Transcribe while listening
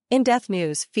In-depth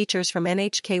news features from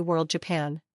NHK World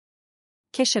Japan.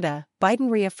 Kishida, Biden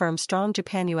reaffirms strong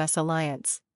Japan-US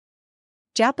alliance.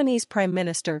 Japanese Prime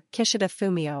Minister Kishida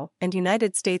Fumio and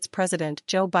United States President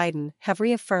Joe Biden have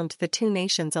reaffirmed the two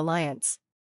nations' alliance.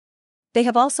 They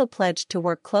have also pledged to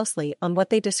work closely on what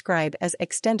they describe as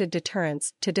extended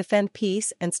deterrence to defend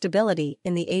peace and stability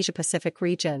in the Asia-Pacific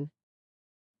region.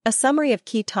 A summary of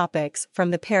key topics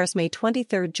from the pair's May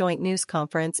 23 joint news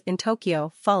conference in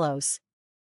Tokyo follows.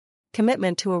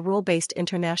 Commitment to a rule-based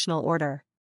international order.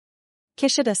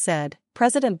 Kishida said,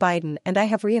 President Biden and I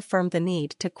have reaffirmed the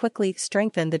need to quickly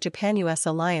strengthen the Japan-US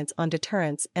alliance on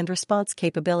deterrence and response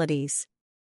capabilities.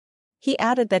 He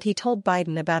added that he told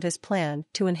Biden about his plan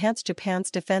to enhance Japan's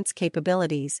defense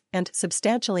capabilities and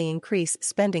substantially increase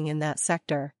spending in that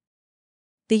sector.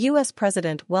 The U.S.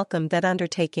 president welcomed that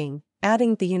undertaking,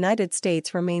 adding the United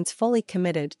States remains fully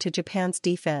committed to Japan's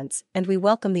defense and we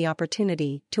welcome the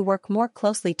opportunity to work more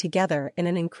closely together in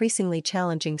an increasingly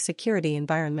challenging security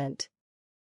environment.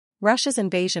 Russia's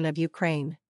invasion of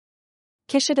Ukraine.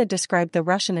 Kishida described the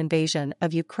Russian invasion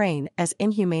of Ukraine as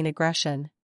inhumane aggression.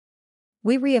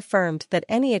 We reaffirmed that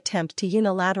any attempt to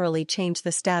unilaterally change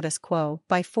the status quo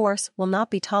by force will not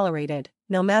be tolerated,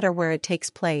 no matter where it takes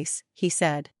place, he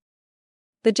said.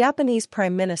 The Japanese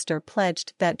Prime Minister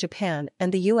pledged that Japan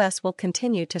and the U.S. will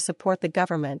continue to support the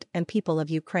government and people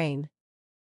of Ukraine.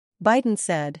 Biden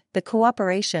said, the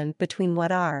cooperation between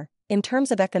what are, in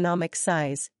terms of economic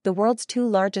size, the world's two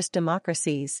largest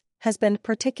democracies, has been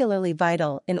particularly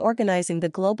vital in organizing the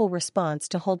global response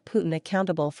to hold Putin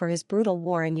accountable for his brutal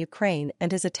war in Ukraine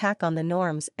and his attack on the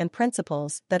norms and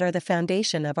principles that are the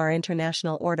foundation of our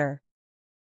international order.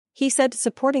 He said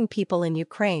supporting people in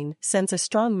Ukraine sends a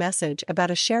strong message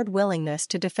about a shared willingness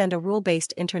to defend a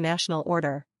rule-based international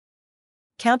order.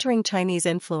 Countering Chinese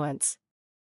influence.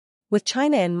 With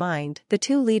China in mind, the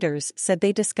two leaders said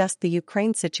they discussed the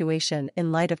Ukraine situation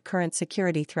in light of current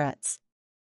security threats.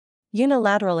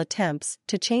 Unilateral attempts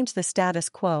to change the status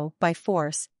quo by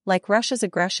force, like Russia's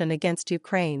aggression against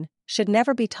Ukraine, should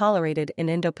never be tolerated in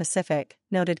Indo-Pacific,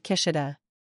 noted Kishida.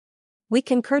 We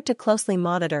concur to closely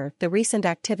monitor the recent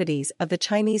activities of the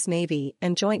Chinese Navy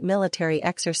and joint military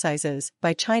exercises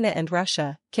by China and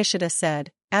Russia, Kishida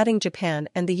said, adding Japan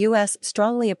and the U.S.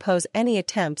 strongly oppose any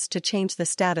attempts to change the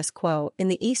status quo in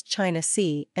the East China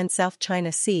Sea and South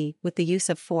China Sea with the use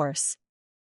of force.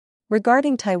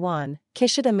 Regarding Taiwan,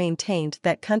 Kishida maintained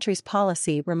that country's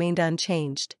policy remained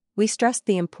unchanged. We stressed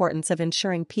the importance of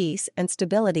ensuring peace and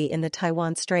stability in the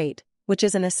Taiwan Strait, which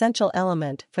is an essential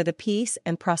element for the peace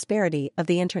and prosperity of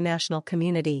the international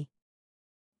community.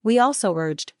 We also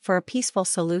urged for a peaceful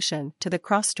solution to the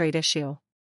cross-strait issue.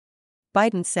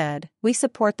 Biden said, we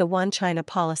support the One China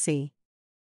policy.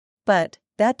 But,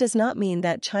 that does not mean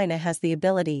that China has the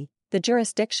ability, the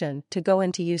jurisdiction to go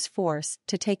in to use force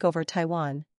to take over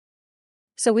Taiwan.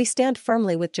 So we stand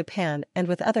firmly with Japan and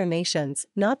with other nations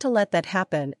not to let that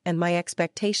happen, and my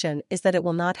expectation is that it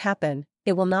will not happen,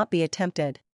 it will not be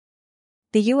attempted.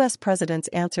 The U.S. president's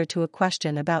answer to a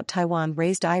question about Taiwan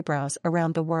raised eyebrows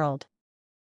around the world.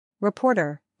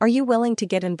 Reporter, are you willing to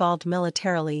get involved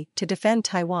militarily to defend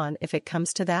Taiwan if it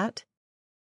comes to that?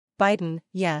 Biden,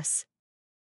 yes.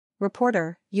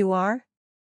 Reporter, you are?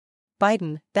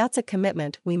 Biden, that's a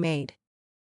commitment we made.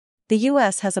 The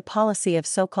U.S. has a policy of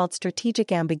so-called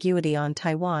strategic ambiguity on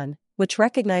Taiwan, which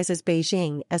recognizes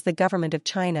Beijing as the government of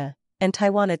China, and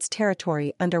Taiwan its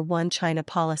territory under One China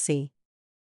policy.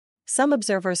 Some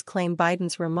observers claim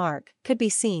Biden's remark could be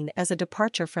seen as a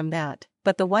departure from that,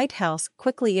 but the White House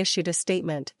quickly issued a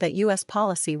statement that U.S.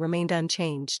 policy remained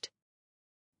unchanged.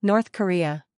 North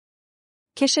Korea.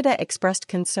 Kishida expressed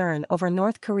concern over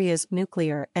North Korea's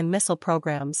nuclear and missile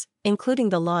programs, including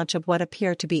the launch of what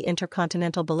appear to be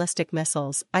intercontinental ballistic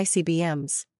missiles,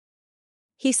 ICBMs.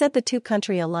 He said the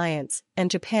two-country alliance, and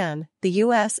Japan, the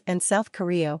U.S. and South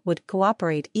Korea would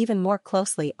cooperate even more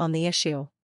closely on the issue.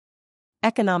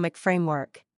 Economic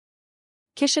Framework.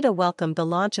 Kishida welcomed the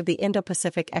launch of the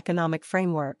Indo-Pacific Economic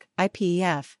Framework,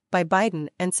 IPEF, by Biden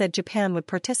and said Japan would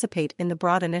participate in the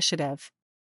broad initiative.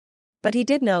 But he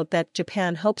did note that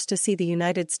Japan hopes to see the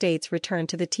United States return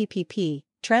to the TPP,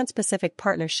 Trans-Pacific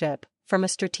Partnership, from a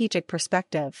strategic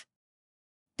perspective.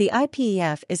 The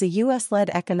IPEF is a U.S.-led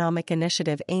economic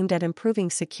initiative aimed at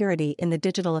improving security in the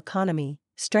digital economy,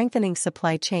 strengthening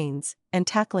supply chains, and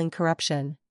tackling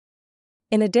corruption.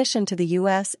 In addition to the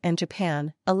U.S. and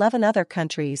Japan, 11 other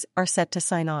countries are set to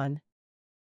sign on.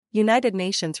 United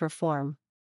Nations reform.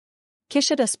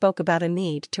 Kishida spoke about a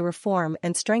need to reform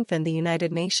and strengthen the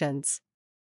United Nations.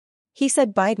 He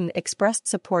said Biden expressed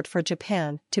support for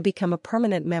Japan to become a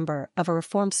permanent member of a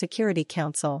reformed Security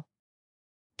Council.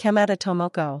 Kamada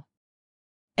Tomoko.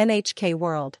 NHK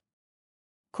World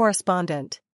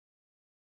Correspondent.